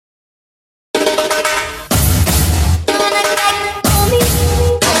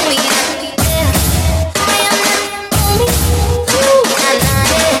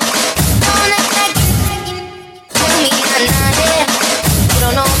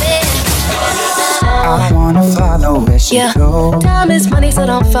Yeah, time is money, so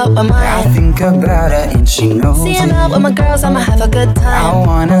don't fuck with mine. I think about her and she knows Seeing out with my girls, I'ma have a good time. I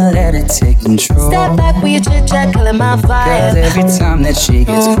wanna let her take control. Step back with your chit chat, killing my vibe. Cause every time that she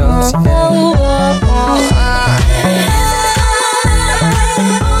gets close,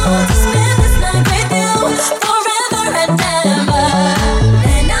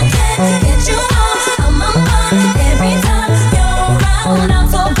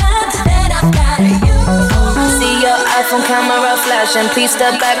 iPhone camera flashing. Please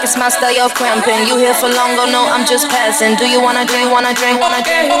step back, it's my style, you're cramping. You here for long, oh no, I'm just passing. Do you wanna drink, wanna drink?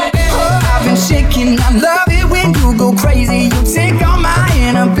 I've been shaking, I love it when you go crazy. You take all my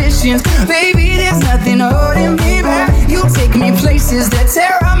inhibitions. Baby, there's nothing holding me back. You take me places that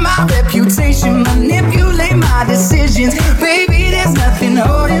tear up my reputation. Manipulate my decisions. Baby, there's nothing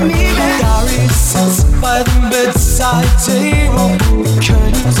holding me back. Diary sits by the bedside table. The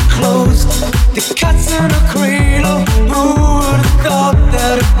curtains are closed, the cat's in a cradle. Who would've thought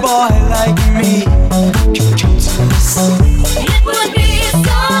that a boy like me could come to this? It would be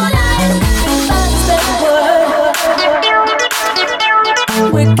so nice if I said a word.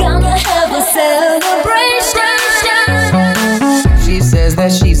 We're gonna have a celebration. She says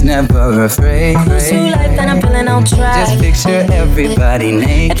that she's never afraid. Cruise through life and I'm feeling on track. Just picture everybody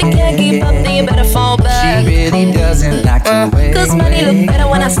naked. If you can't keep up, then you better fall back. She really doesn't like to wait. Cause money look better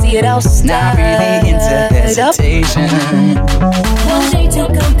when I see it all stacked. Not really into hesitation. One day to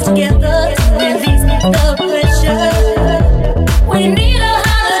come together to release the pressure. We need a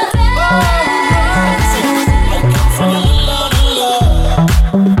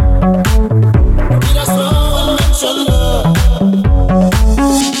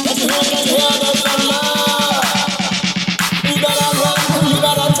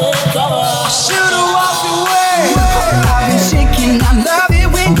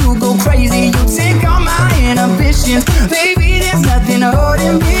Baby, there's nothing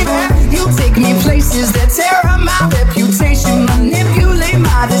holding me back. You take me places that tear up my reputation. Manipulate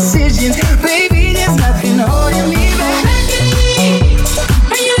my decisions. Baby, there's nothing holding me back.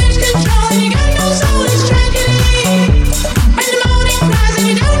 When you lose control and you got no soul, it's tragedy. When the morning cries and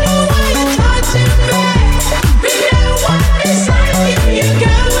you don't know why you're taught to bed. Baby, I want beside you, you're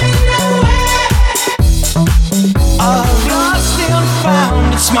going nowhere. I've lost and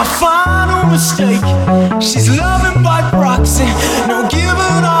found, it's my final mistake. She's loving by proxy, no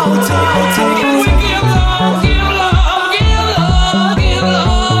giving all take. We give love, give love, give love, give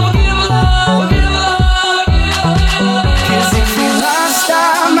love, give love, give love, give love. Cause if we lost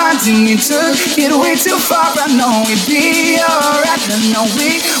our minds and we took it way too far, I know we'd be alright. I know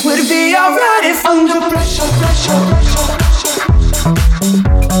we would be alright if under pressure, pressure, pressure, pressure.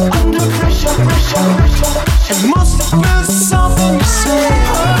 Under pressure, pressure, pressure. It must have been something you said.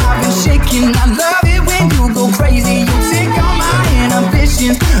 I've been shaking, I love it when you go crazy. You take all my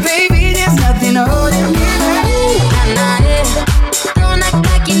inhibitions. Baby, there's nothing holding me back. Don't act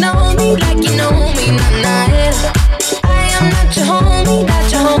like you know me, like you know me, nah, nah, yeah. I am not your homie,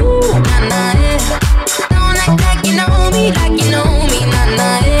 not your homie, nah, nah, yeah. Don't act like you know me, like you know me, nah,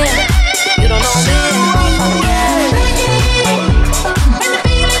 nah, yeah. You don't know me. When the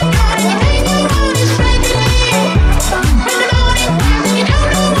feeling's gone and you ain't no road, it's tragedy. When the morning comes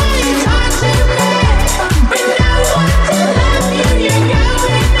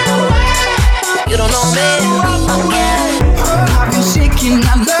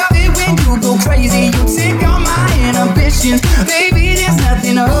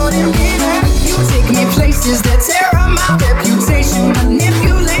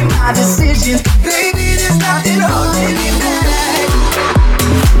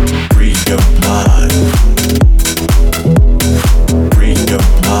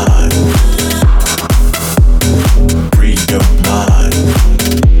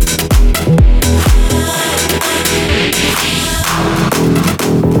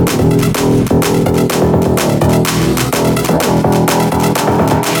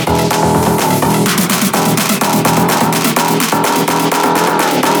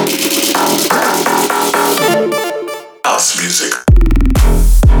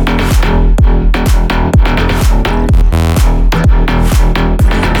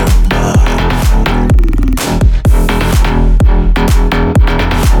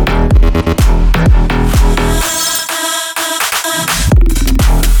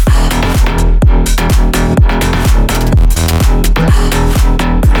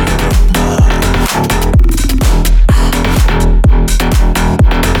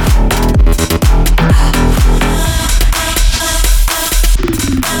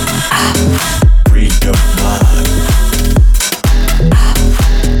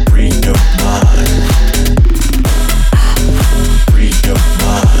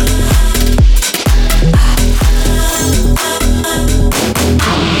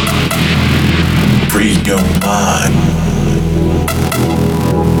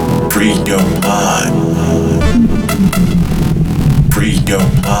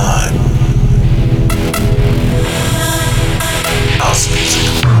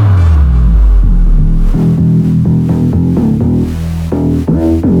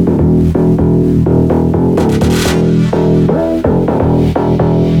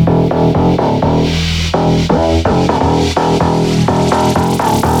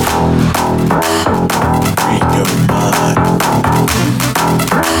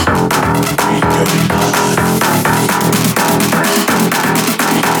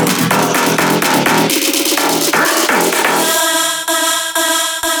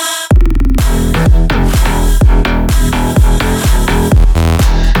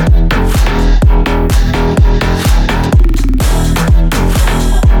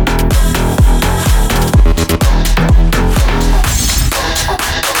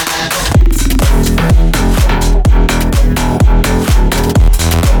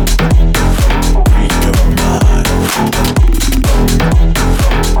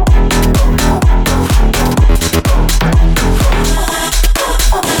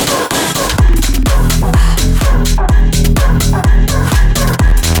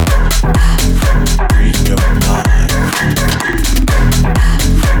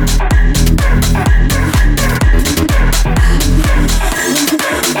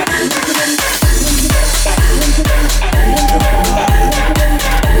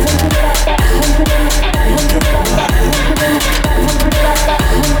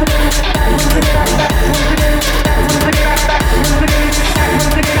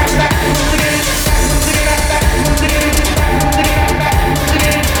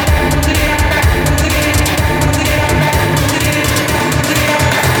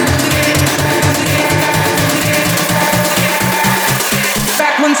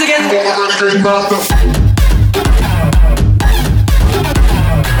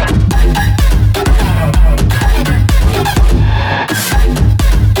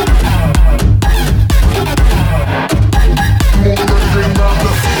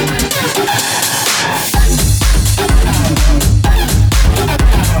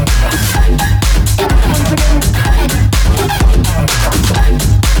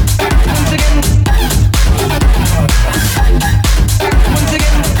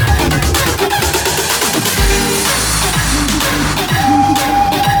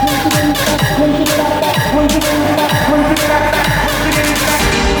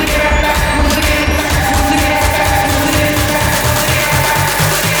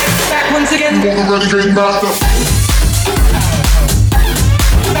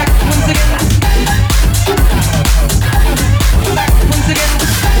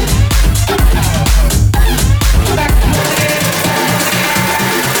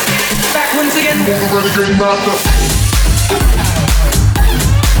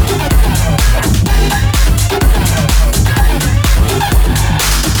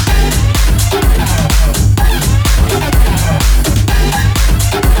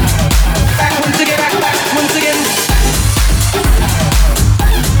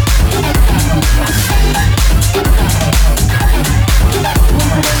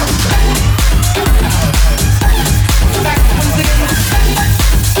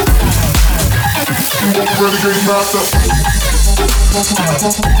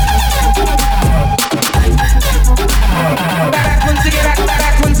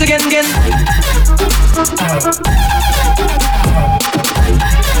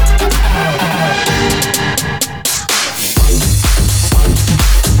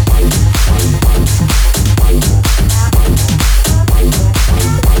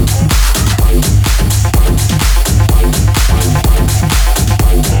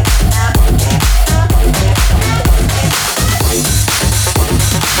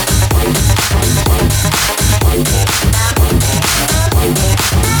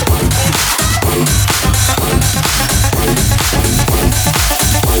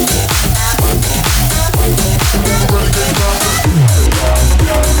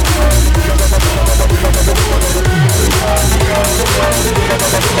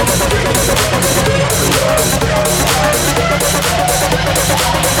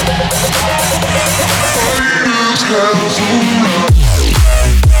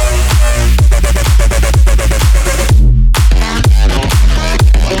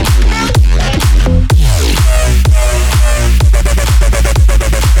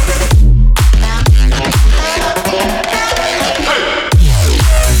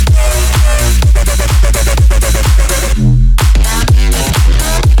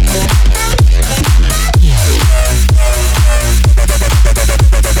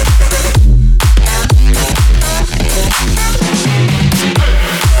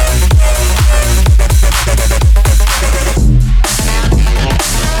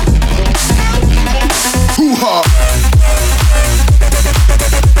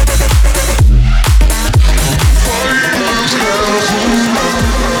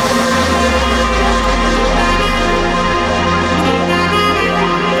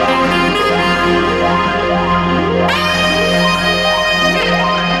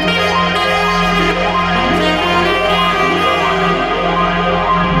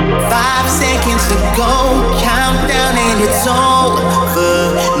it's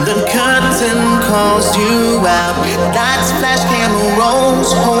over, the curtain calls you out. Lights flash, camera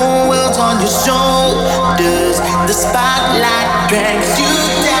rolls, whole world's on your shoulders. The spotlight drags you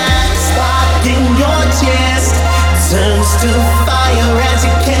down. Spark in your chest turns to fire as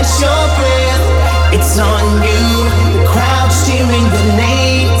you catch your breath. It's on you, the crowd cheering your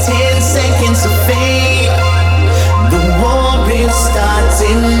name. 10 seconds of fame. The war is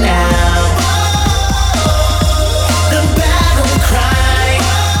starting now. The battle cry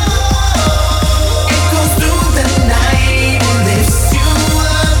echoes through the night, lifts you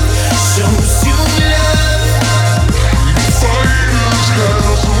up, shows you love.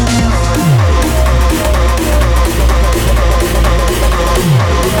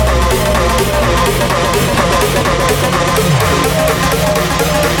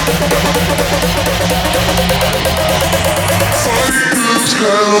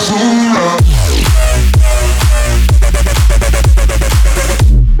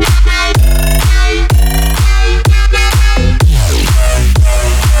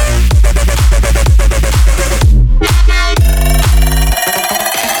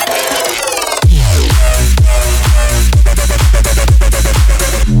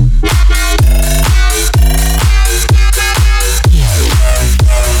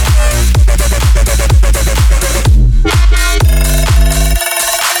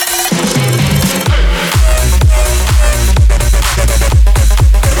 Fighters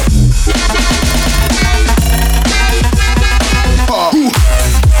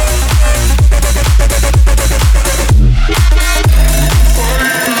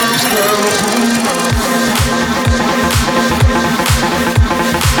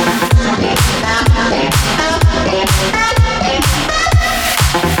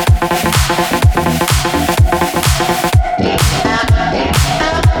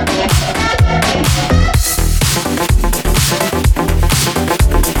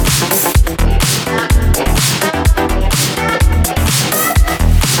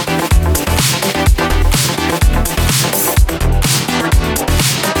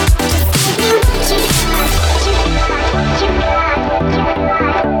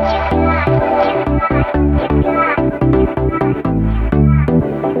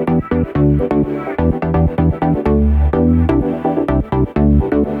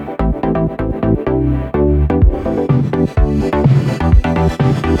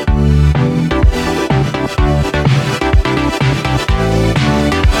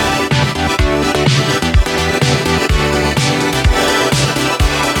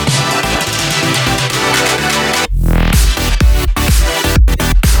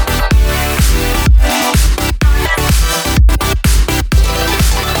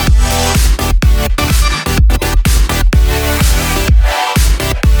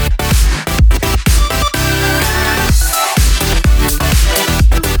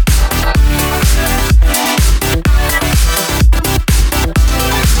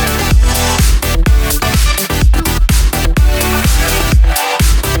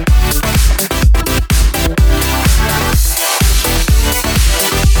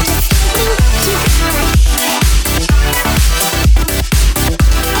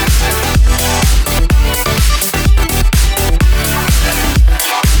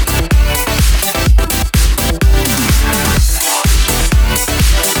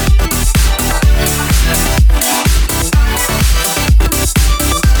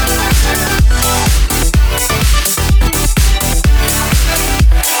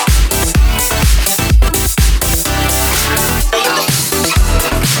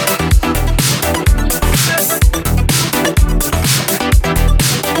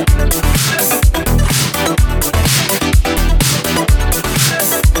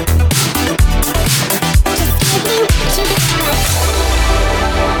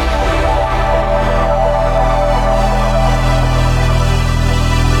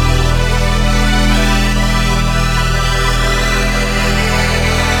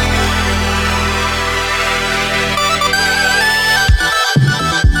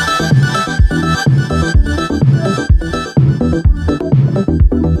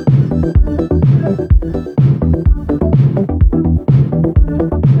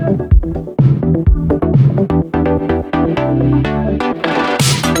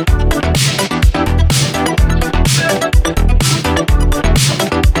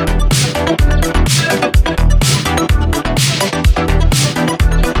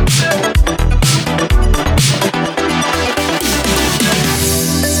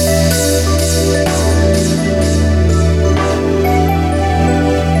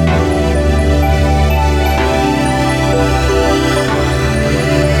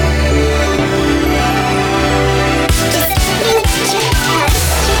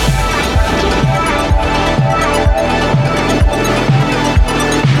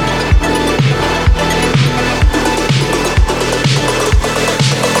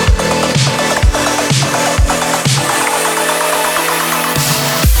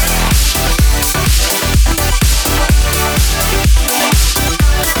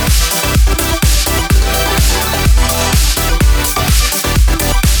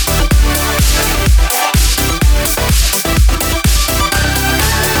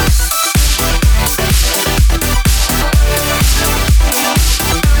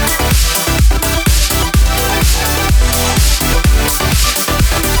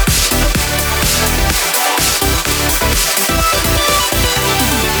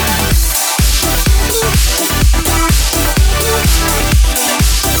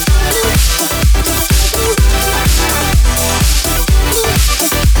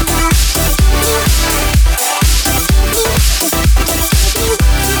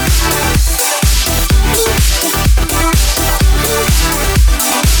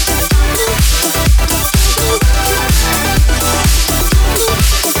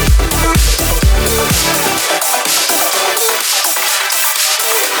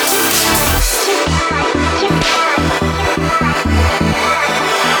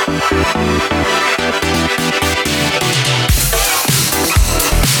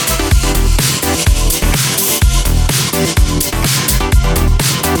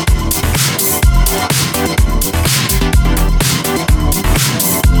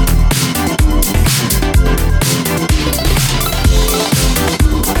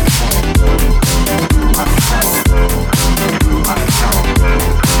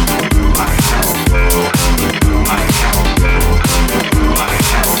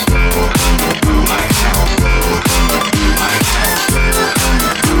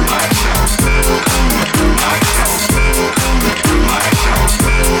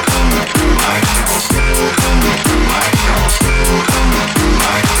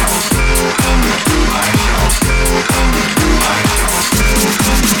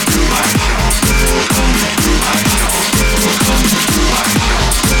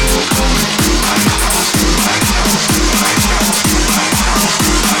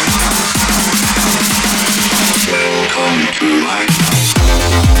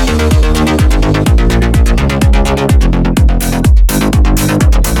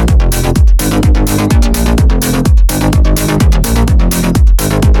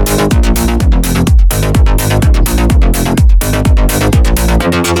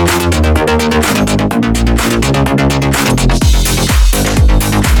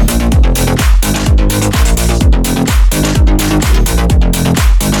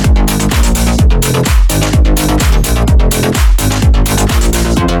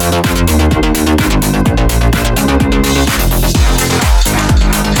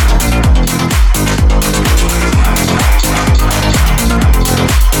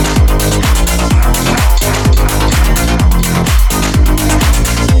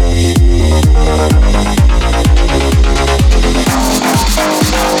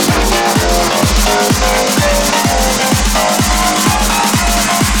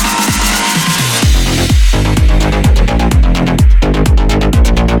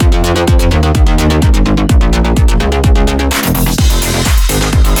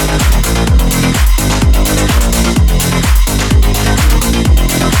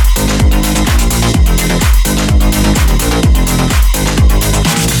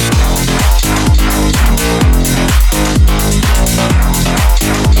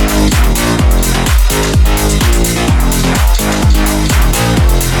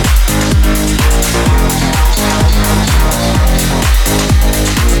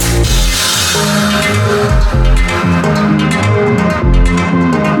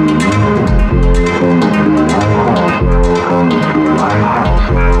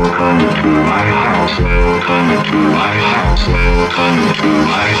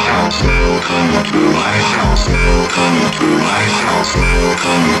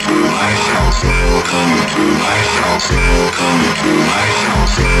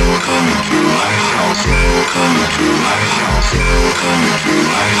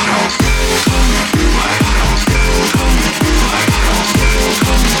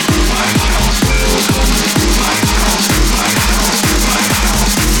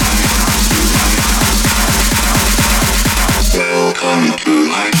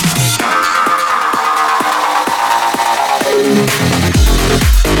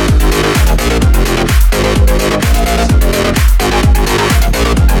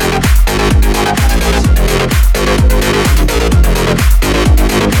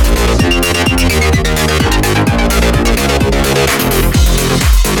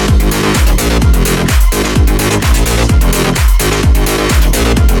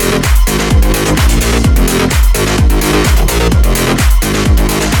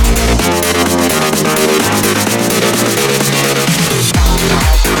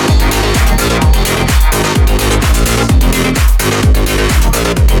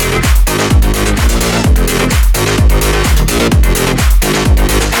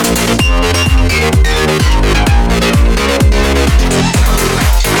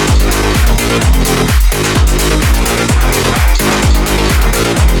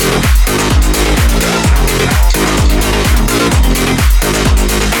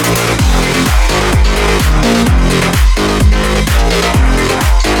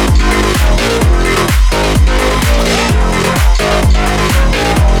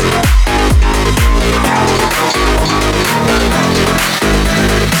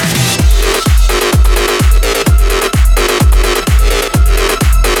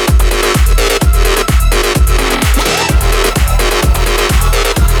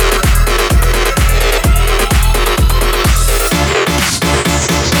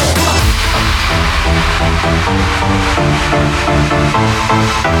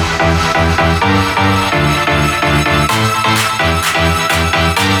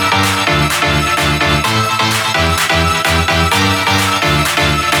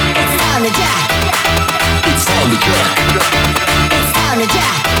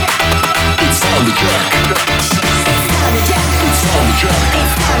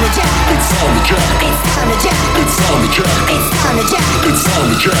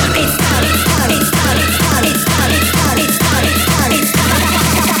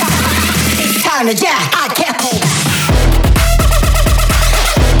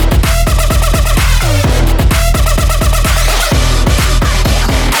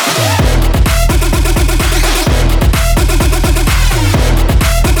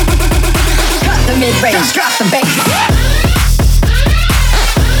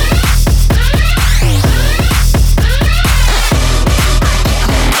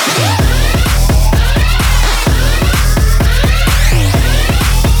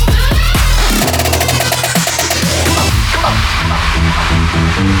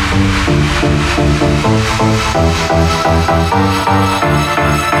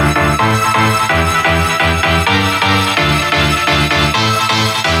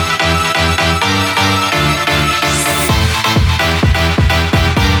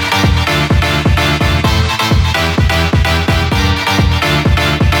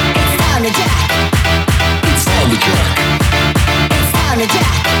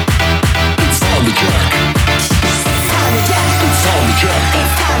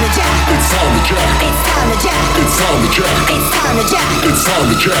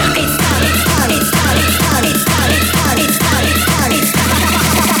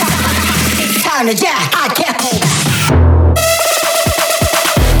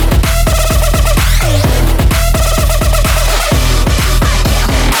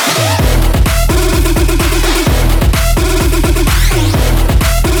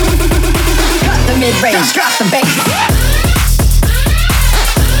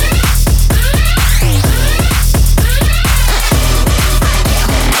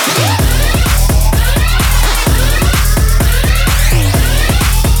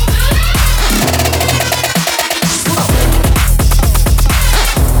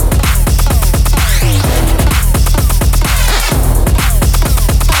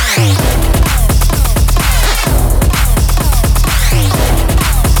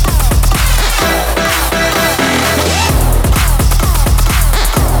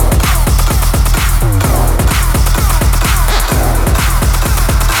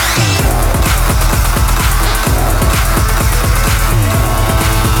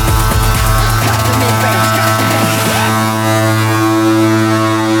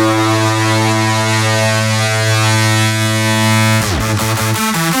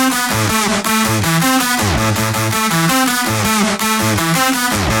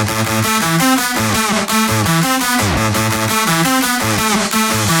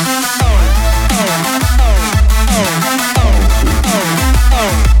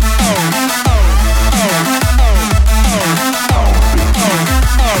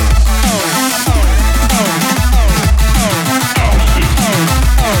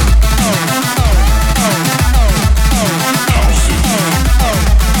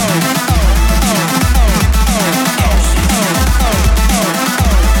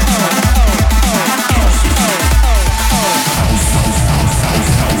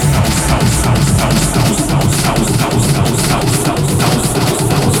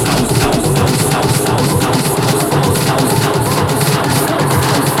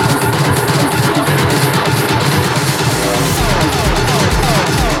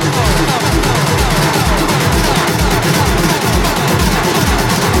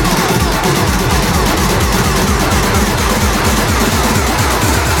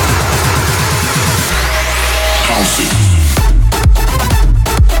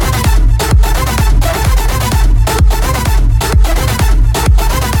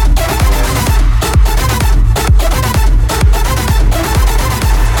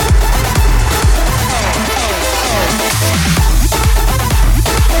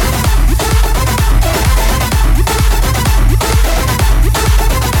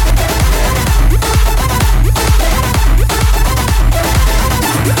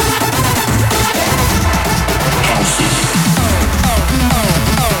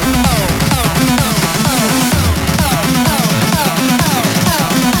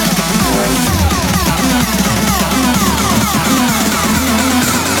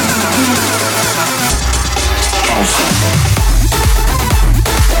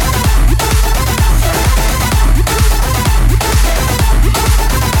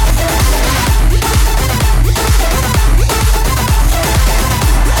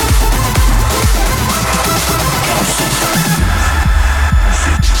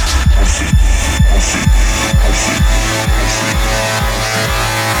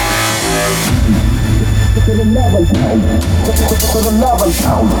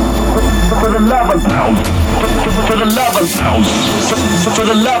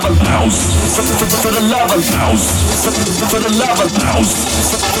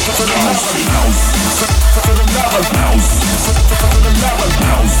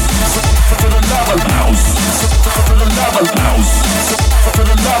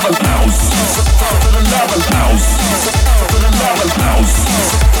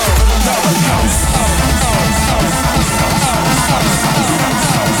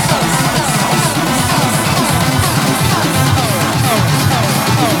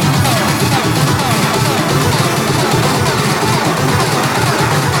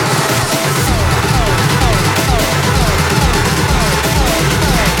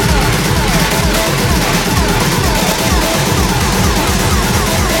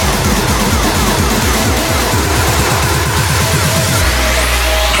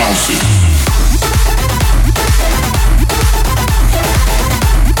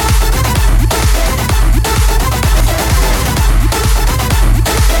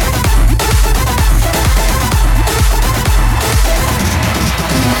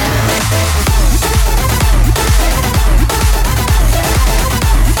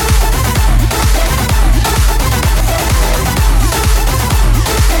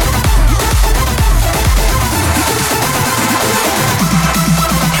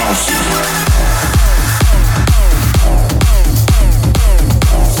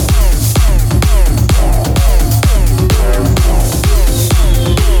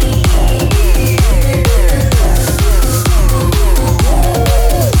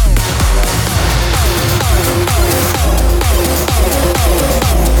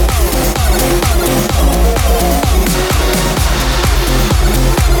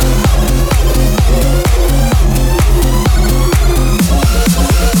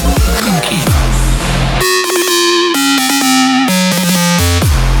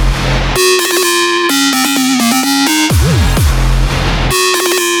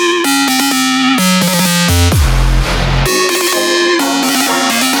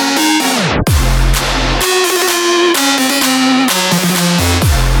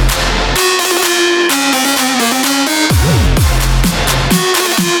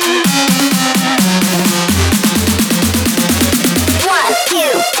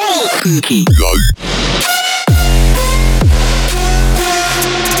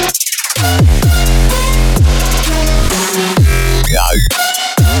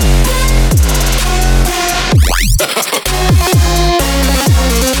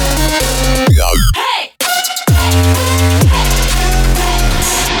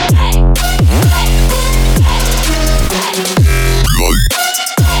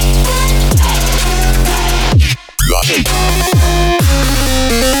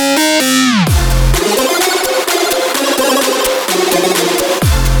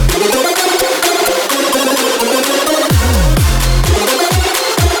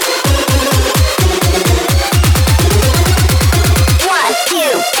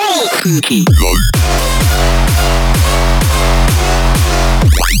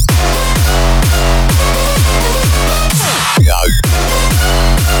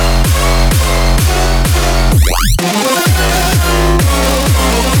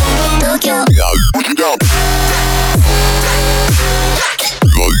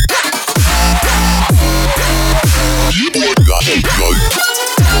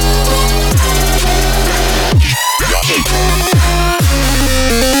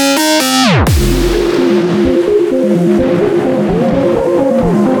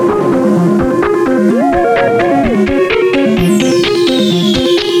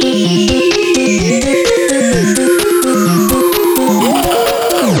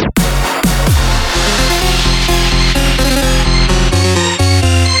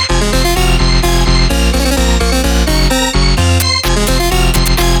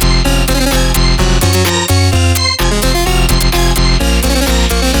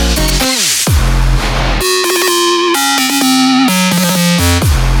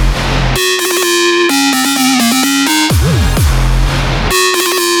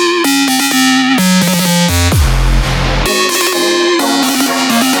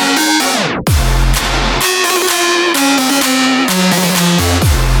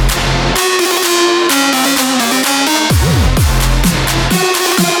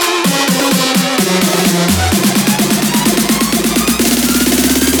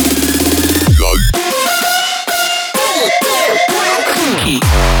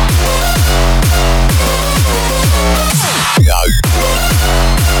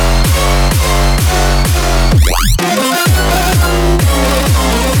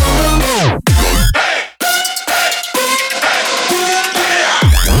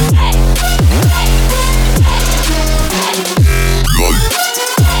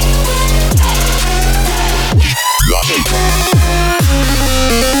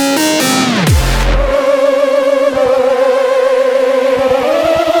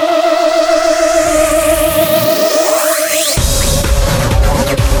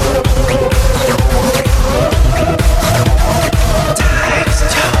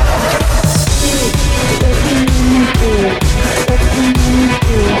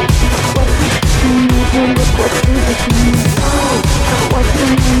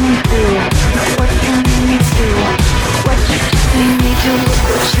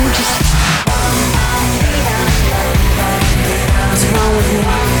what you just. What's wrong with me?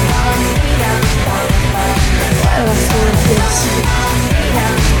 Why do I feel like this?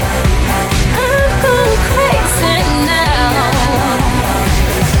 I'm going crazy now.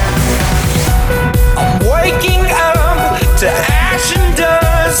 I'm waking up to ash and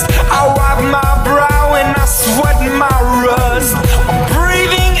dust. I wipe my brow and I sweat my rust. I'm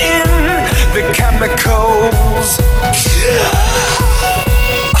breathing in the chemicals.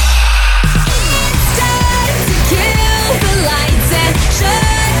 Start to kill the lights and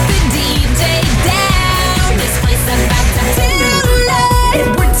shut the DJ down. This place about to tonight.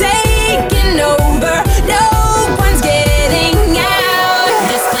 We're taking over. No one's getting out.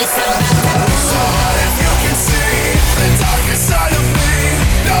 This place about to. So what if you can see the darkest side of me?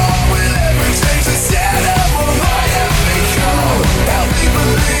 No one will ever change the setup of I have become. Help me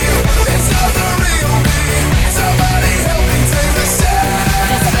believe it's not the real me. Somebody help me take the step.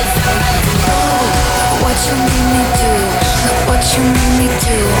 What you made me do, look what you made me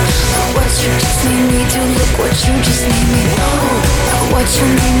do. What you just made me do, look what you just made me do. What you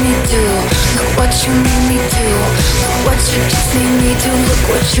made me do, look what you made me do. What you just made me do, look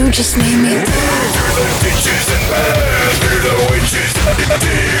what you just made me do. Through the ditches and burn through the witches.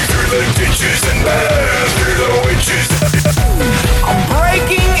 Dig through the ditches and burn through the witches. I'm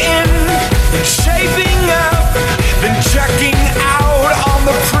breaking in, shaping up, then checking out on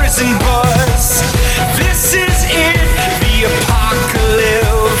the prison bus. This is it, the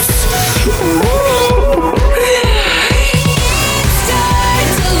apocalypse. Start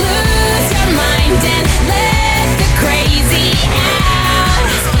to lose your mind and let the crazy out.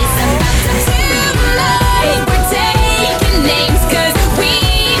 This place about to tonight. We're taking names 'cause we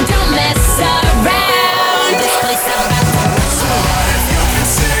don't mess around. This place about to. So what if you can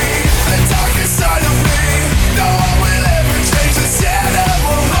see the darkest side of me? No one will ever change the setup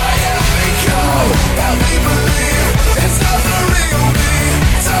of I have become. Help me believe it's not the real me.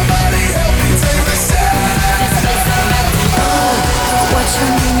 Somebody help me take the step. What you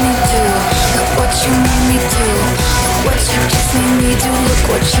made me do, look what you made me do. What you just made me do, look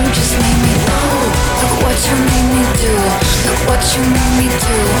what you just made me do. Look what you made me do, look what you made me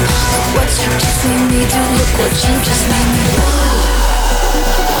do. Look what you just made me do, look what you just made me do.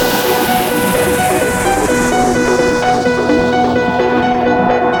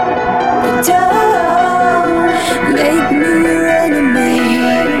 Don't make me your enemy.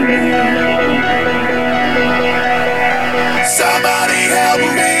 Somebody help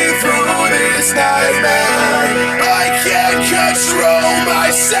me through this nightmare. I can't control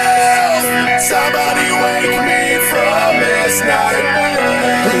myself. Somebody wake me from this nightmare.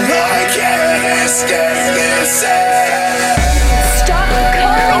 I can't escape this air. Stop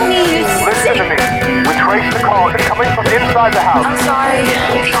calling me. Listen to me. We traced the call. It's coming from inside the house. I'm sorry,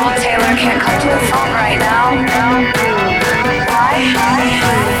 Paul Taylor can't come to the phone right now. Why?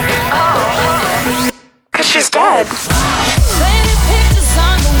 Oh, 'cause she's dead. Painted pictures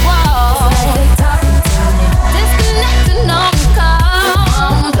on the wall. Disconnected on the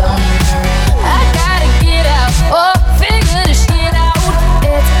call. I gotta get out. Oh, figure this shit out.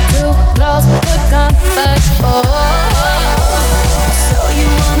 It's too close for comfort. Oh, so you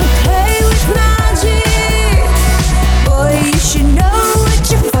wanna play with magic? Boy, you should know what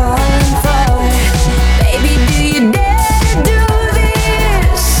you're falling for. Baby, do you dare to do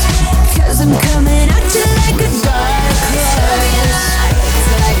this? 'Cause I'm coming at you like a dark horse.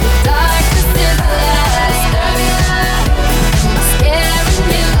 Like the darkness is the light. Am I scaring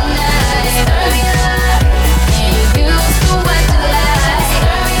you tonight? Can you use the what you like?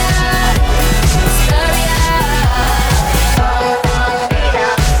 Stir me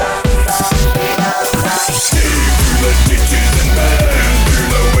Through the ditches and burn through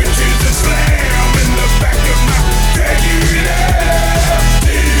the witches and slam in the back of my Dracula.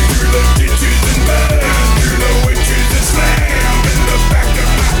 Dig through the ditches and burn through the witches and slam in the back of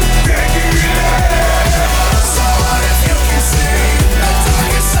my Dracula. So what if you can see the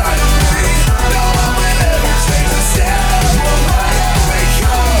darkest side of me? No one will ever change the setup of I have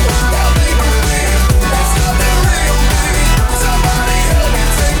become. Help me believe it's not the real me. Somebody help me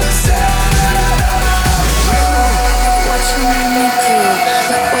take the step. what you made me do.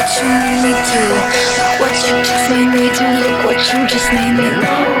 Look what you made me do. Look what you just made me do. Look what you just made me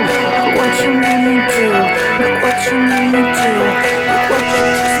do. Look what you made me do. Look what you made me do. Look what you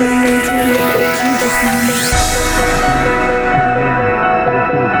just made me do. Look what you just made me do.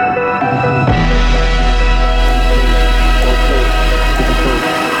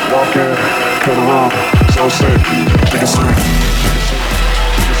 Walk in, to the room, so sick, take a seat.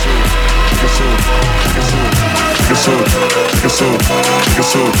 Take a seat.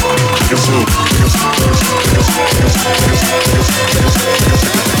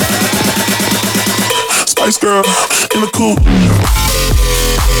 Spice girl in the coupe.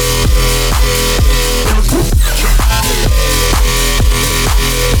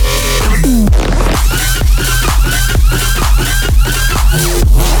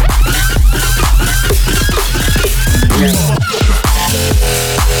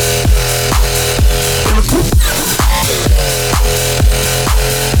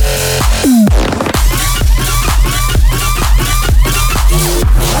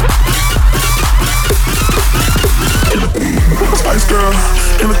 Spice girl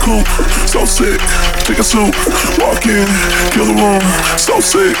in the coupe, so sick. Chicken soup, walk in, kill the room. So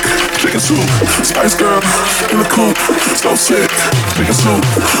sick, chicken soup. Spice girl in the coupe, so sick. Chicken soup,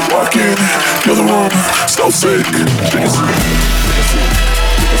 walk in, kill the room. So sick, chicken soup.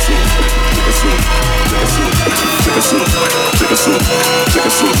 Chicken soup, chicken soup, chicken soup, chicken soup, chicken soup,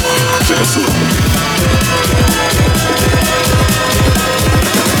 chicken soup, chicken soup.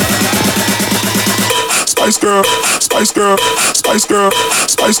 Spice girl, Spice girl, Spice girl,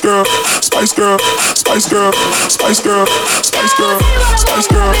 Spice girl, Spice girl, Spice girl, Spice girl, Spice girl, Spice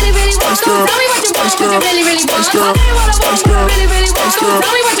girl, Spice girl, Spice girl, Spice girl, Spice girl, Spice girl,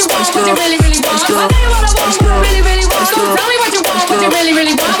 Spice girl, Spice girl, Spice girl, Spice girl. Tell me what you really,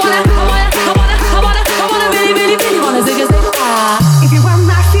 really want. I wanna really wanna zig a zig. If you want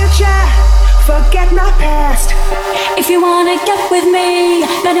my future, forget my past. If you wanna get with me,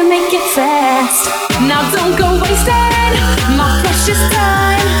 better make it fast. Now don't go wasting my precious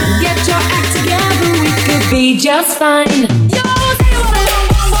time. Get your act together, we could be just fine. Yo, say what I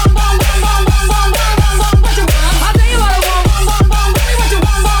want. What you want? I'll tell you what I want. Tell me what you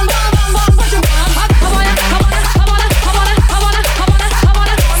want. What you want?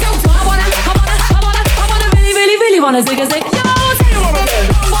 I wanna really wanna zig a zig. Yo, say what I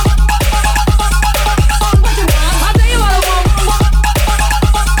want. What you want? I'll tell you what I want.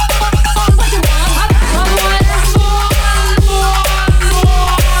 What you want? I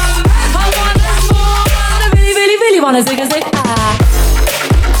really wanna zig a zig.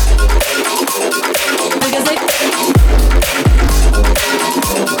 Zig a zig.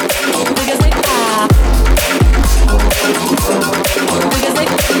 Zig a zig. Zig a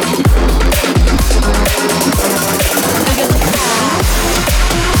zig.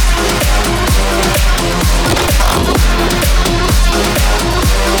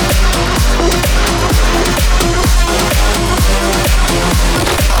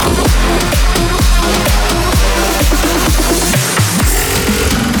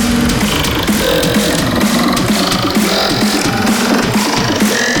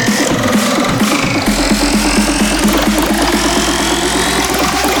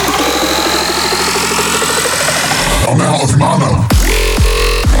 I'm out of mana.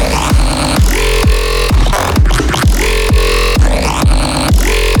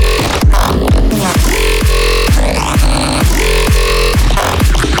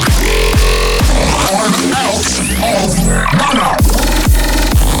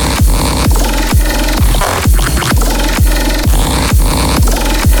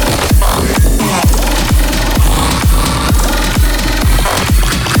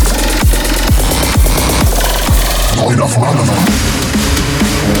 Enough mana.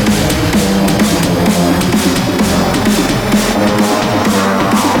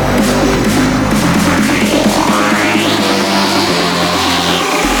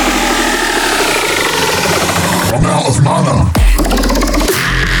 I'm out of mana.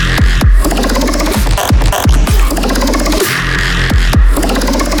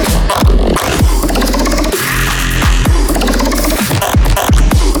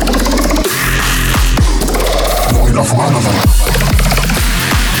 Not enough mana.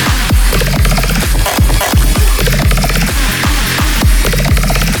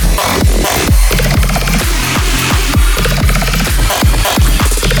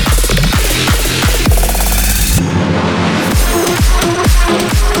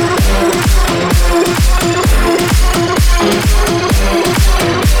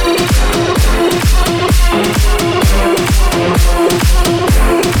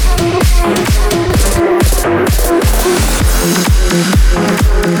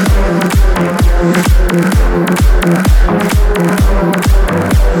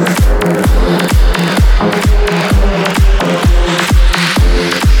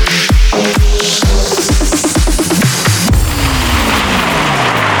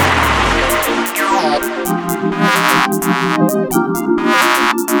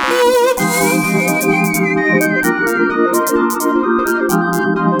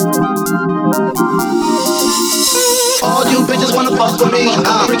 with me.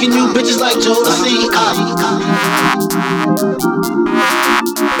 Freaking you bitches like Jodeci.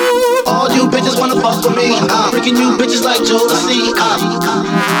 All you bitches wanna fuck with me. Freaking you bitches like Jodeci.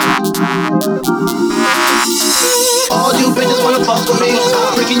 All you bitches wanna fuck with me.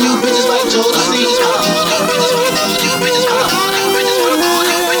 Freaking you bitches like Jodeci.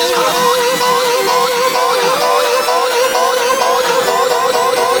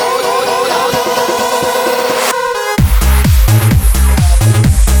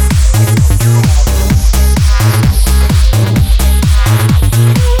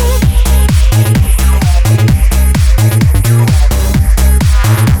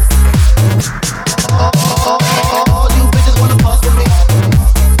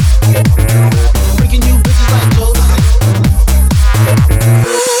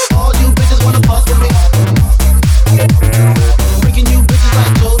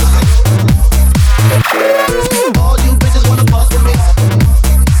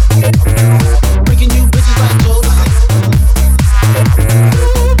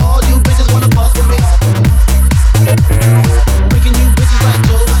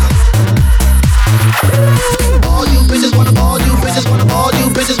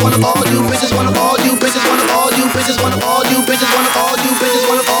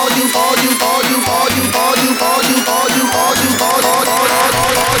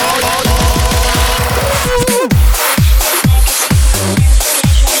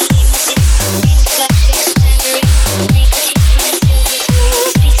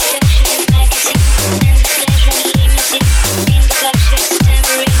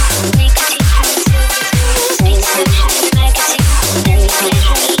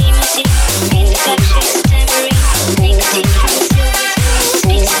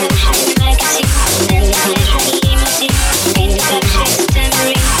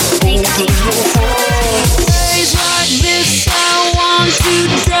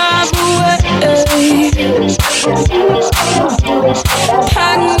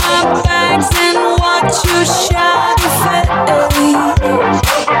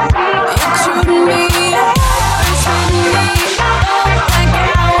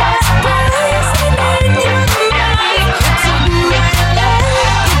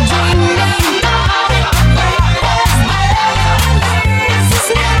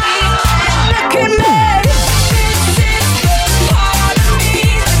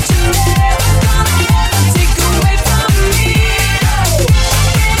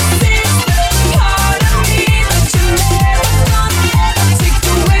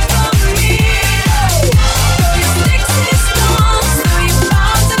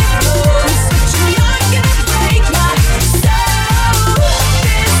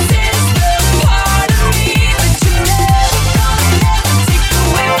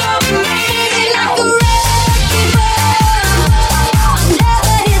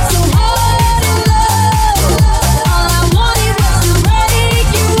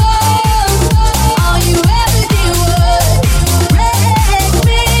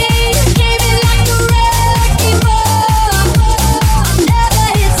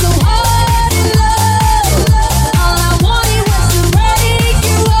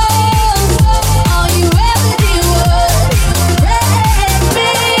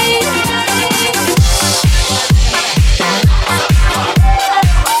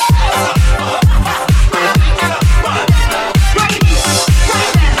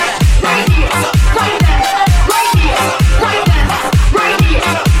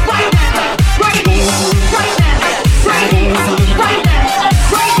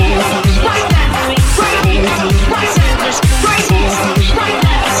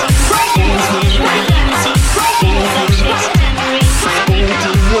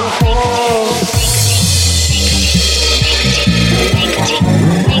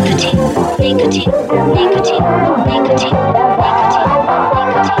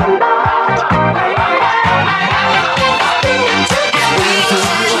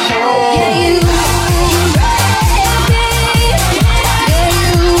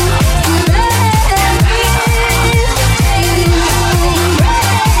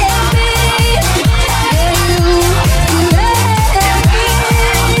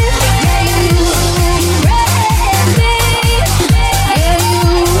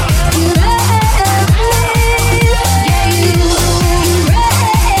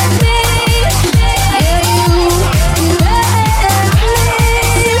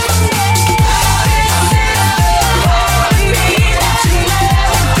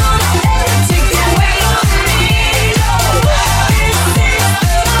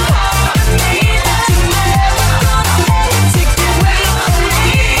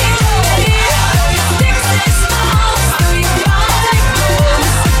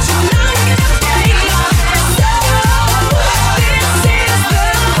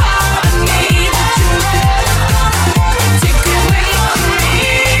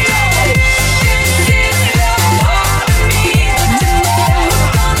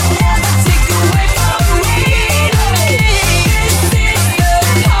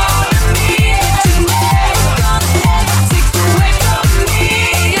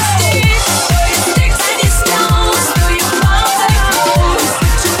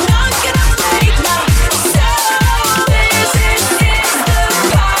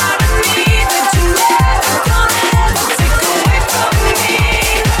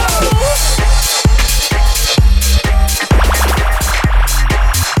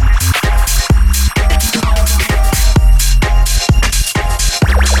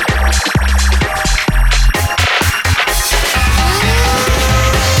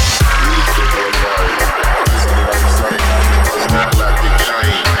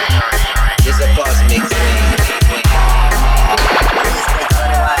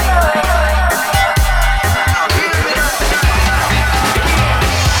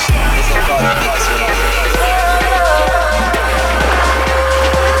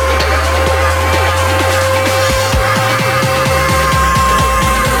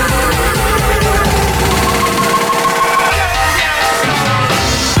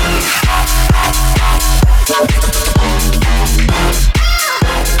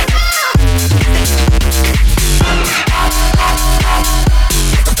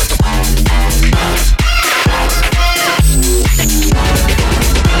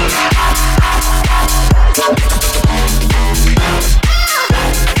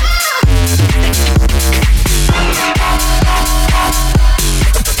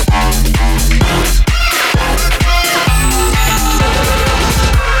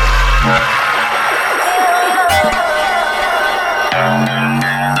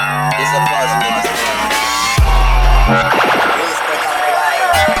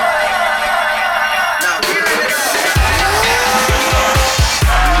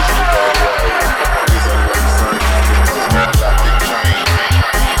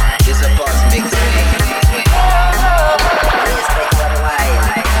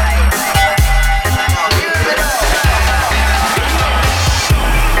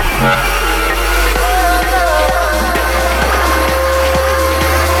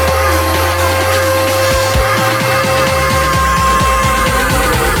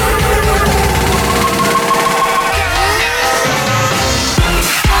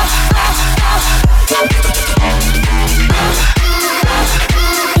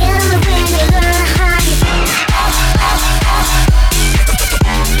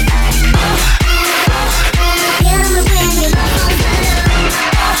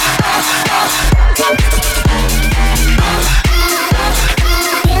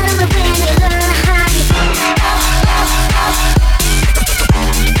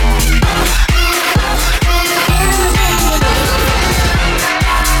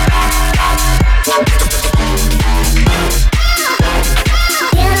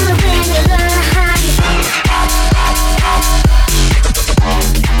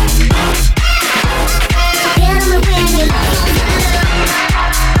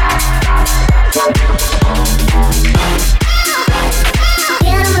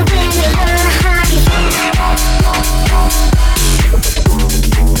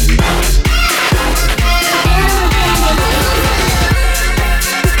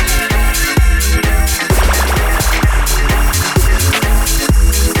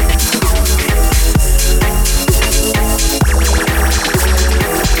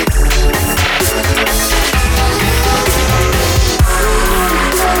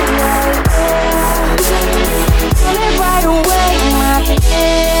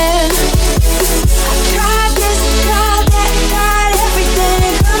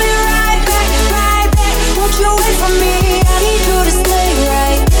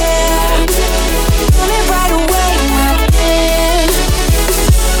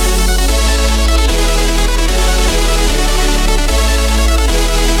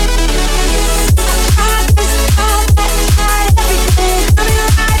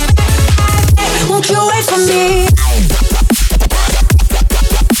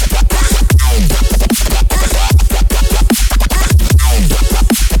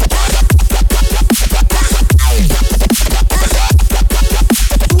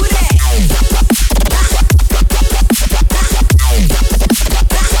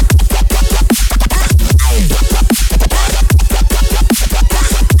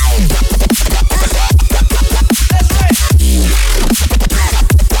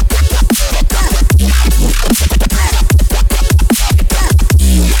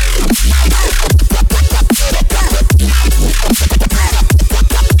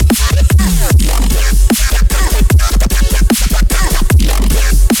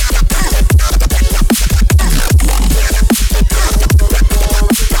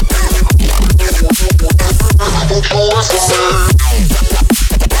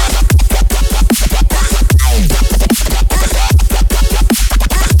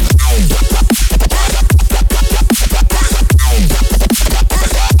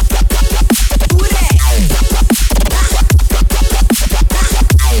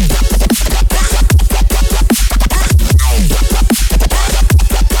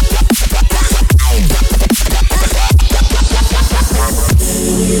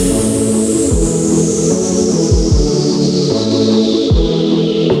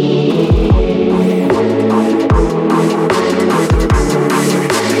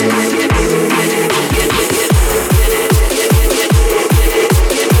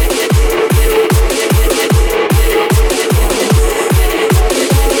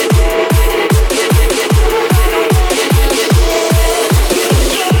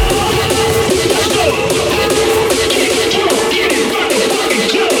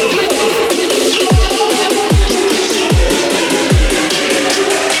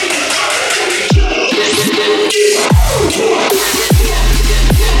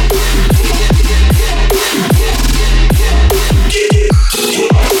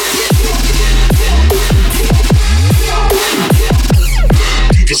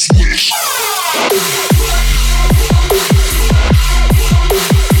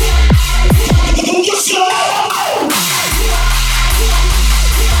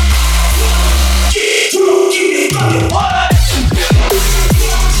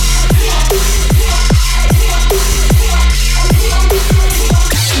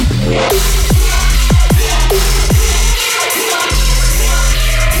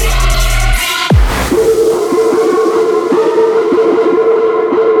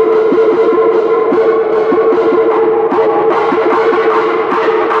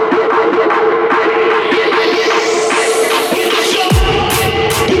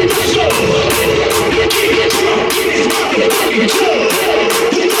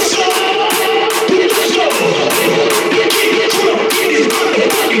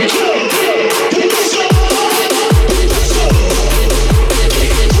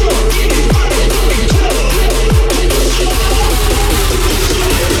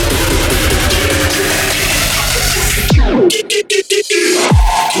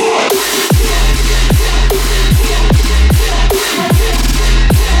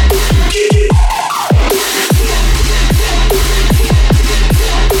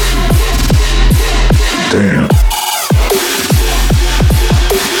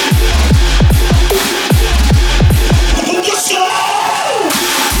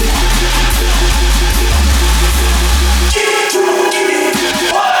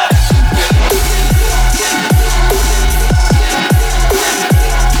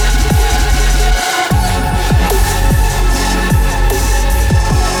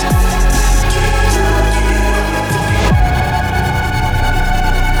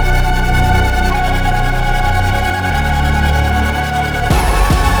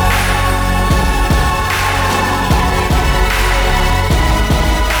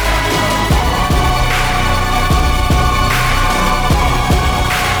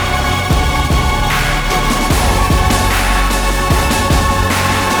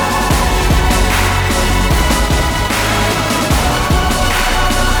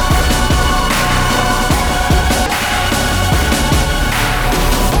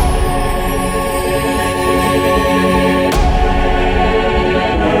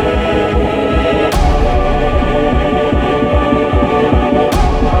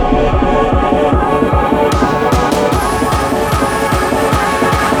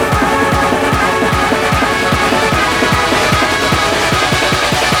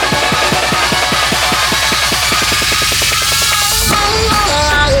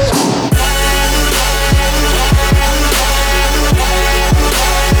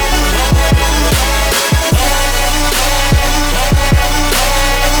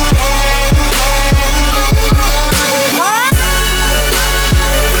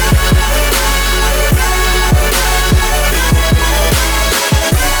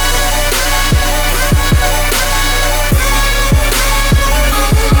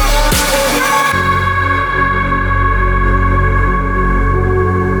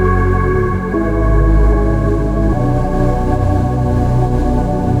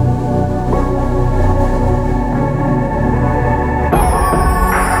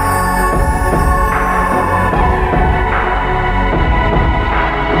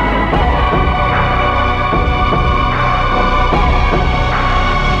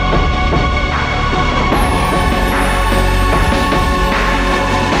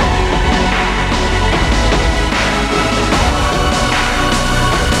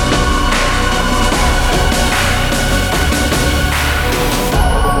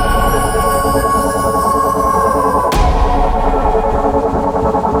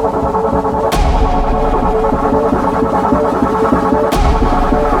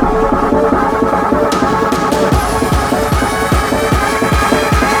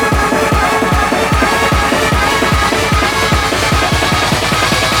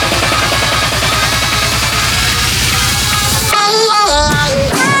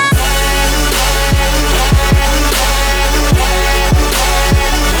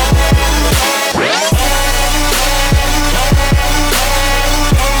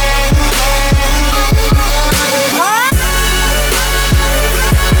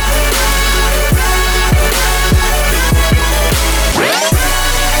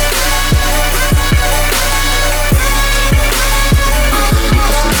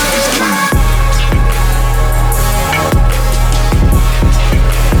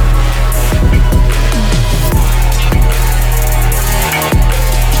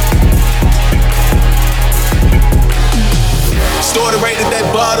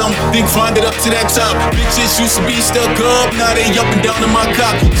 to that top. Bitches used to be stuck up, now they up and down in my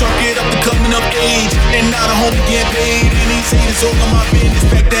cock. Talk it up to coming of age, and now the homie get paid. And these haters all on my business,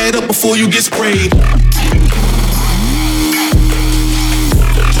 back that up before you get sprayed.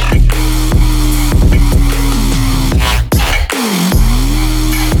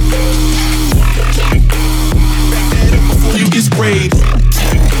 Sprayed.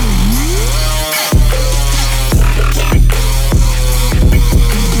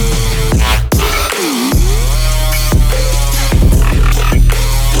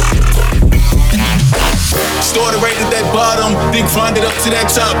 Started right at that bottom, then grind it up to that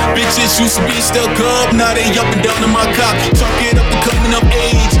top. Bitches used to be stuck up, now they up and down in my cock. Talk it up to coming of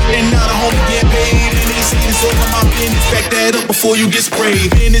age, and now the homie get paid. And these haters all on my business, back that up before you get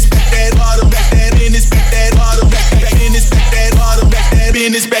sprayed. Business back that bottom, back that business back that bottom, back business back that bottom, back that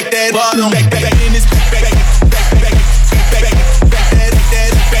business back that bottom, back business back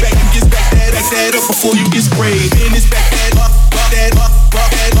that up before you get sprayed. Business back that up, that up,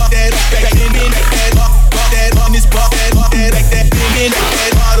 that up, that up, back business back that up, that on this bar, that business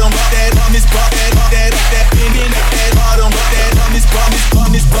that bottom, that on this bar, that business that bottom, that on this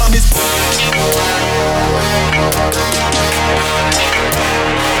bar, this.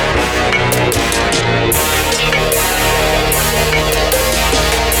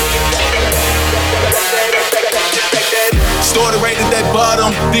 Started right at that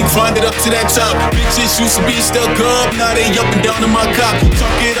bottom, then grind it up to that top. Bitches used to be stuck up, now they up and down in my cock.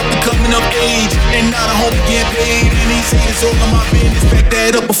 Talk it up to coming of age, and now the homie get paid. And these haters all on my business, back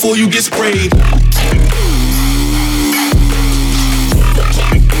that up before you get sprayed. Back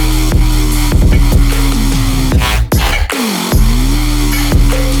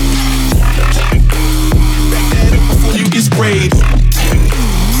that up before you get sprayed.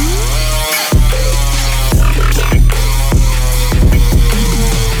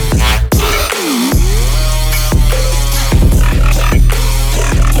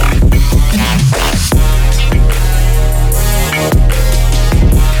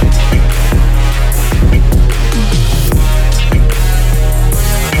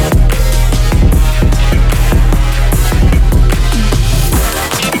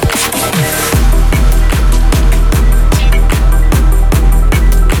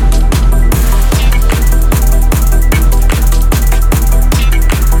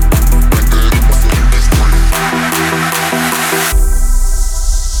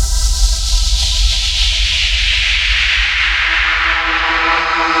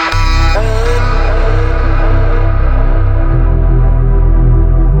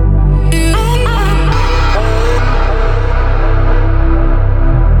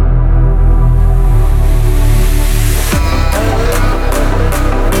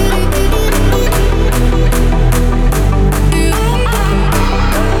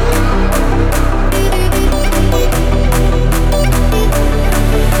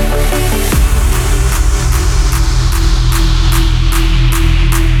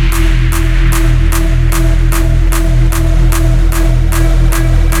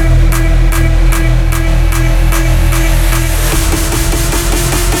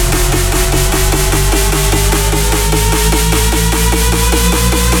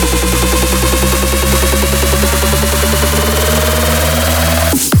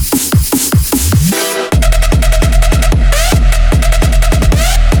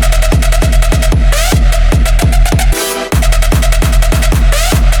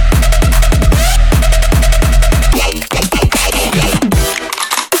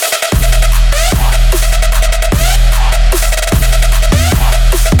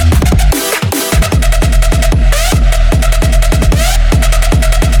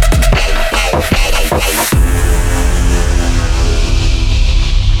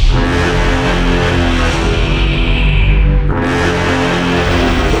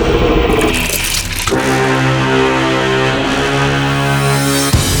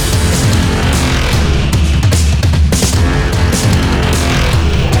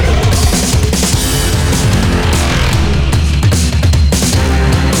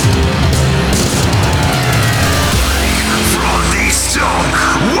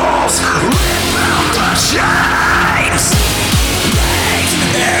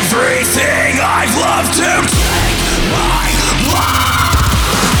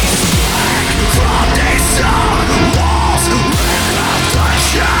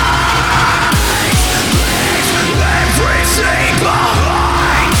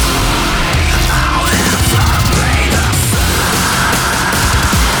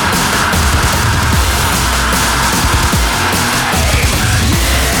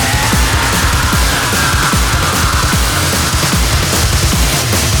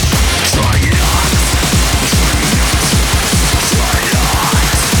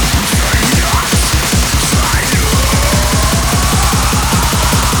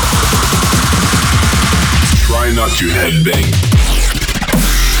 to headbang.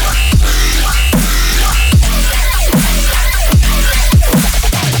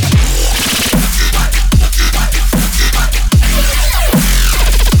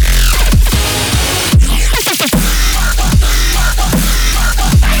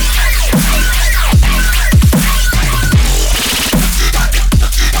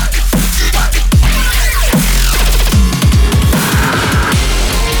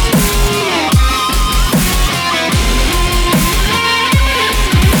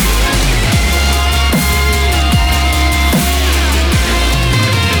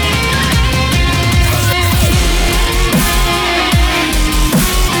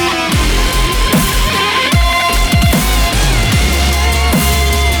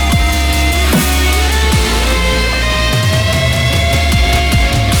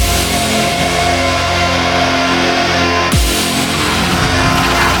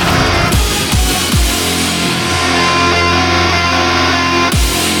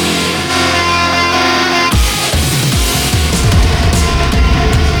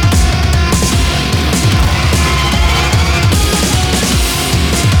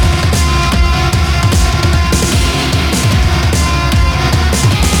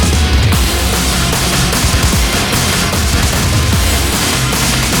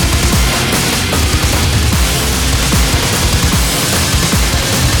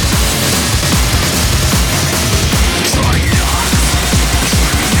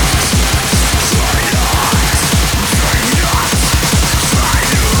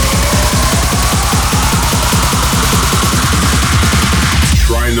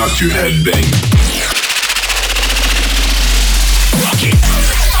 Not to headbang.